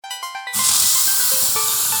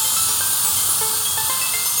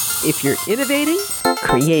If you're innovating,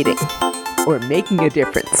 creating, or making a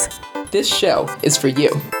difference, this show is for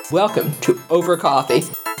you. Welcome to Over Coffee.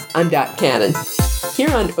 I'm Dot Cannon.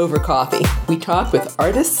 Here on Over Coffee, we talk with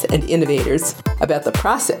artists and innovators about the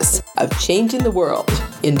process of changing the world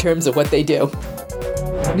in terms of what they do.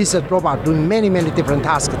 This robot doing many different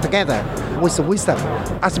tasks together with wisdom.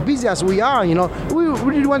 As busy as we are, we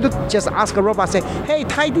really want to just ask a robot, say, hey,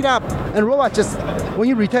 tidy it up. And robot just, when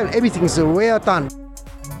you return, everything's well done.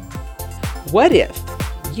 What if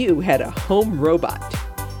you had a home robot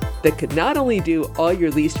that could not only do all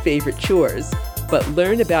your least favorite chores, but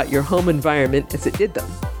learn about your home environment as it did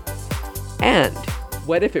them? And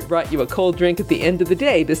what if it brought you a cold drink at the end of the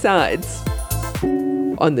day besides?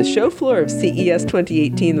 On the show floor of CES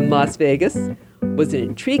 2018 in Las Vegas was an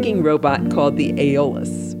intriguing robot called the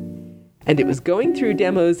Aeolus. And it was going through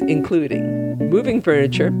demos including moving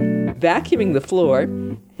furniture, vacuuming the floor,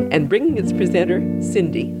 and bringing its presenter,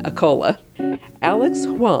 Cindy, a cola. Alex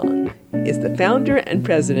Huang is the founder and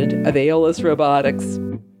president of Aeolus Robotics.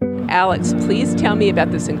 Alex, please tell me about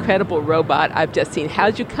this incredible robot I've just seen.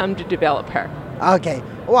 How'd you come to develop her? Okay,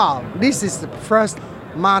 well, this is the first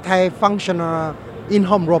multifunctional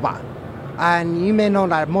in-home robot. And you may know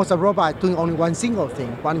that most of robots doing only one single thing,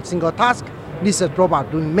 one single task. This is a robot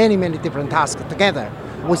doing many different tasks together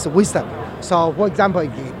with wisdom. So, for example,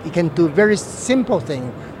 it can do very simple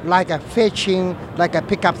things like a fetching, like a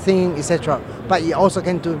pickup thing, etc. But it also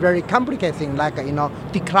can do very complicated things like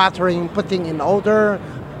decluttering, putting in order,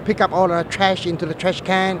 pick up all the trash into the trash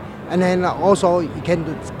can, and then also you can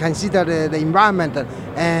consider the environment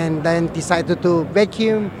and then decide to do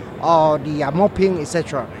vacuum or the mopping,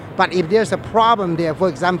 etc. But if there's a problem there, for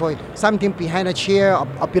example, something behind a chair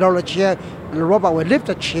or below the chair, the robot will lift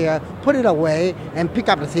the chair, put it away, and pick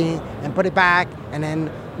up the thing and put it back, and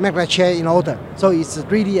then make the chair in order. So it's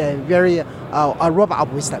really a very a robot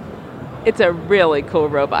of wisdom. It's a really cool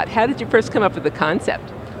robot. How did you first come up with the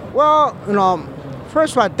concept? Well,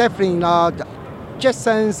 first one definitely,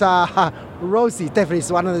 Jetson's Rosie definitely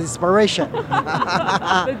is one of the inspiration.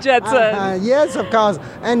 The Jetsons. Yes, of course.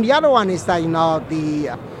 And the other one is that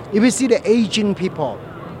if you see the aging people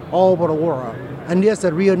all over the world, and there's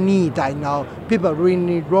a real need that people really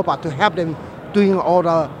need robot to help them doing all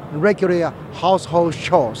the regular household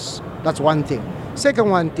chores. That's one thing. Second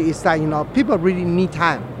one is that people really need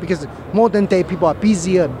time because modern day people are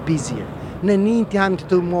busier. They need time to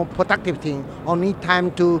do more productive things or need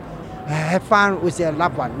time to have fun with their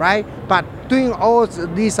loved one, right? But doing all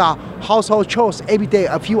these household chores every day,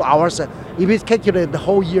 a few hours, if we calculate the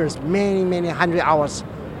whole year, many hundred hours,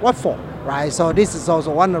 what for, right? So this is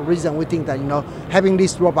also one of the reasons we think that having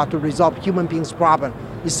this robot to resolve human beings' problem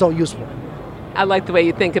is so useful. I like the way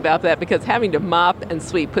you think about that because having to mop and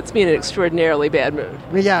sweep puts me in an extraordinarily bad mood.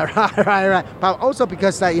 Yeah, right. But also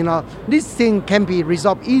because this thing can be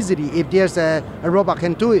resolved easily if there's a robot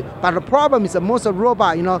can do it. But the problem is that most of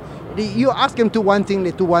robot, you ask them to do one thing,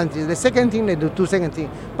 they do one thing. The second thing, they do second thing.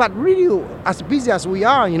 But really, as busy as we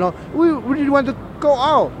are, we really want to go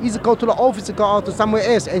out. Either go to the office, go out to somewhere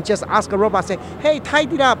else, and just ask a robot, say, hey,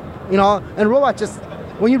 tidy it up, and robot just,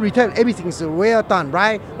 when you return, everything's well done,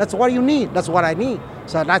 right? That's what you need. That's what I need.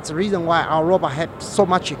 So that's the reason why our robot has so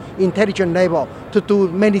much intelligent level to do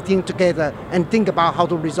many things together and think about how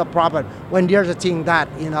to resolve problem when there's a thing that,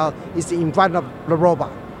 is in front of the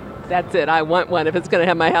robot. That's it. I want one if it's going to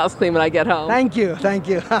have my house clean when I get home. Thank you.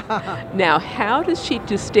 Now, how does she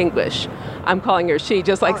distinguish? I'm calling her she,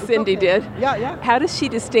 just like Cindy did. Yeah. How does she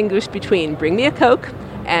distinguish between bring me a Coke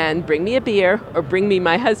and bring me a beer or bring me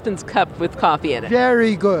my husband's cup with coffee in it?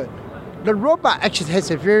 Very good. The robot actually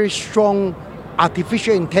has a very strong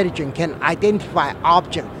artificial intelligence, can identify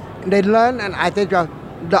object. They learn and identify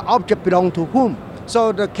the object belong to whom.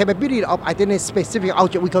 So the capability of identifying specific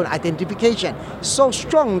object we call identification so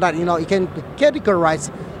strong that it can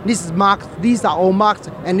categorize this is marks, these are all marks,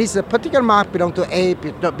 and this particular mark belong to A,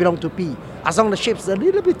 belong to B. As long as the shape's a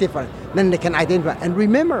little bit different, then they can identify and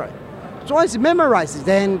remember it. So once it memorizes,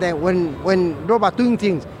 then when robot doing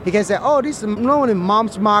things, he can say, oh, this is normally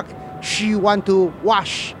mom's mark, she want to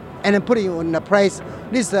wash, and then put it in the place.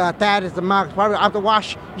 This dad is the mark, probably after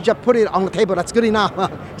wash, you just put it on the table, that's good enough,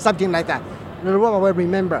 something like that. The robot will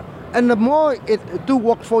remember. And the more it do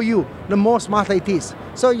work for you, the more smarter it is.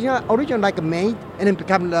 So originally like a maid, and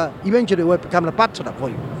then eventually will become the butler for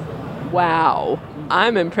you. Wow,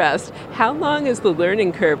 I'm impressed. How long is the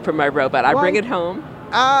learning curve for my robot? I bring it home?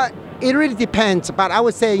 It really depends, but I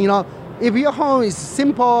would say, if your home is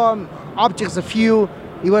simple, objects a few,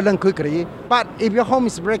 you will learn quickly. But if your home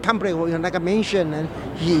is very complex, like I mentioned, and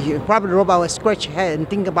he probably the robot will scratch your head and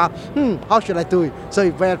think about, how should I do it? So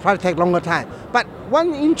it will probably take longer time. But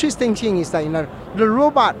one interesting thing is that the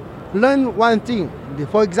robot learn one thing.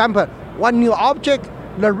 For example, one new object,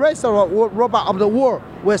 the rest of the robot of the world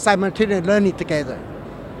will simultaneously learn it together.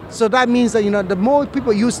 So that means that the more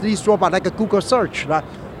people use this robot, like a Google search, right,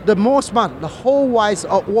 the more smart the whole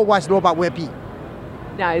worldwide robot will be.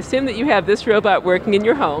 Now, I assume that you have this robot working in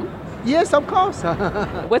your home. Yes, of course.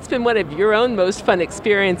 What's been one of your own most fun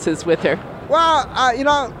experiences with her? Well,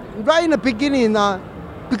 right in the beginning,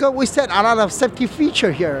 because we set a lot of safety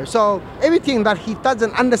feature here, so everything that he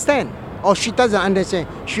doesn't understand or she doesn't understand,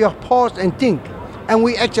 she'll pause and think. And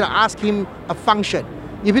we actually ask him a function.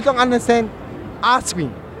 If you don't understand, ask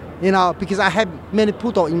me, because I have many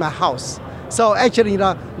poodle in my house. So actually,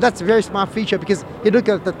 that's a very smart feature because he look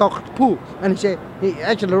at the dog poo and he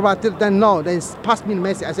actually the robot didn't know. Then pass me the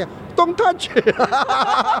message. I said, "Don't touch it."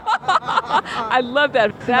 I love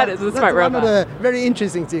that. That is a smart robot. That's one of the very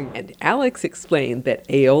interesting things. And Alex explained that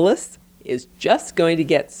Aeolus is just going to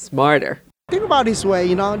get smarter. Think about it this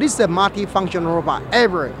way, this is a multifunctional robot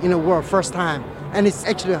ever in the world, first time, and it's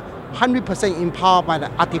actually 100% empowered by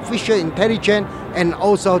the artificial intelligence and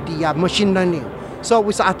also the machine learning. So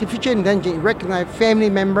with artificial intelligence, it recognize family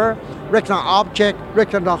member, recognize object,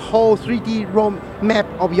 recognize the whole 3D road map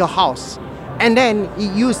of your house. And then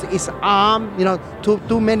it uses its arm, to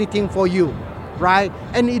do many things for you, right?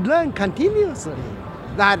 And it learns continuously.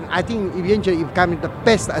 That I think eventually it becomes the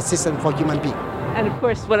best assistant for human being. And of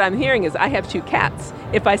course, what I'm hearing is I have 2 cats.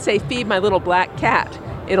 If I say feed my little black cat,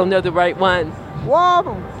 it'll know the right one.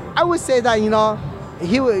 Well, I would say that,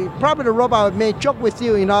 he will, probably the robot may joke with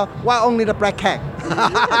you, why only the black cat?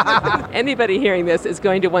 Anybody hearing this is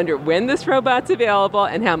going to wonder when this robot's available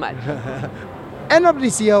and how much. End of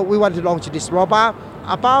this year, we want to launch this robot.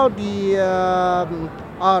 About the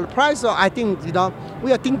price, I think,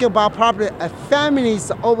 we are thinking about probably a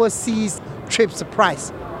family's overseas trips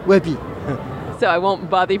price will be. So I won't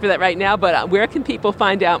bother you for that right now, but where can people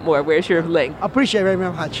find out more? Where's your link? I appreciate very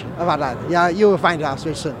much about that. Yeah, you will find out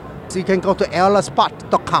very soon. So you can go to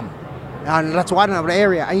aeolusbot.com. And that's one of the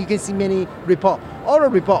area. And you can see many reports, all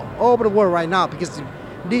over the world right now, because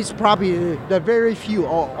this is probably the very few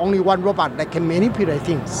or only one robot that can manipulate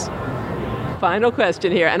things. Final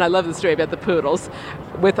question here, and I love the story about the poodles.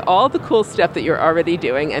 With all the cool stuff that you're already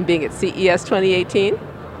doing and being at CES 2018,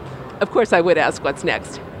 of course I would ask what's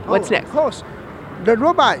next. What's next? Of course. The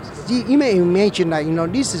robot, you may imagine that,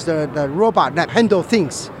 this is the robot that handles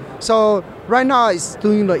things. So right now it's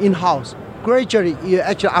doing the in-house. Gradually, you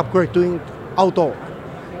actually upgrade doing outdoor.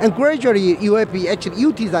 And gradually, you will be actually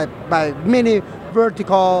utilized by many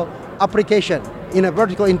vertical applications in a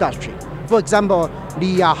vertical industry. For example,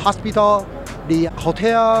 the hospital, the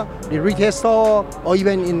hotel, the retail store, or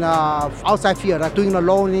even in outside field, like doing the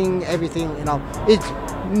loaning, everything, It's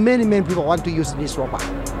many people want to use this robot.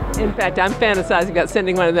 In fact, I'm fantasizing about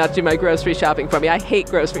sending one of them out to do my grocery shopping for me. I hate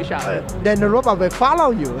grocery shopping. Then the robot will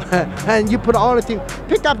follow you, and you put all the things,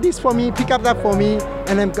 pick up this for me, pick up that for me,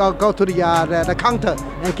 and then go to the counter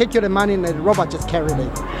and get you the money, and the robot just carry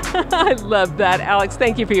it. I love that. Alex,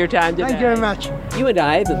 thank you for your time today. Thank you very much. You and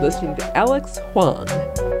I have been listening to Alex Huang,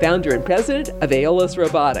 founder and president of Aeolus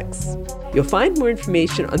Robotics. You'll find more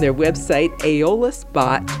information on their website,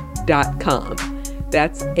 aeolusbot.com.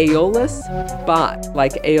 That's Aeolus Bot,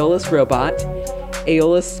 like Aeolus Robot.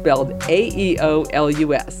 Aeolus spelled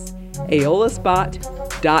A-E-O-L-U-S.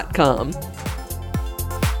 Aeolusbot.com.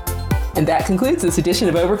 And that concludes this edition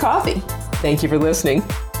of Over Coffee. Thank you for listening.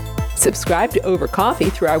 Subscribe to Over Coffee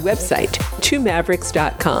through our website,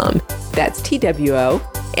 twomavericks.com. That's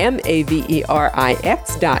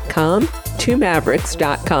TWOMAVERIX.com,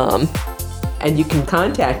 twomavericks.com. And you can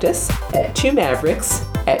contact us at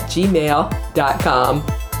twomavericks@gmail.com.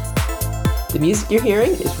 The music you're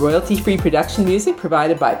hearing is royalty-free production music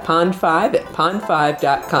provided by Pond5 at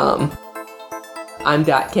pond5.com. I'm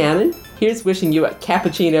Dot Cannon. Here's wishing you a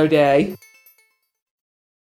cappuccino day.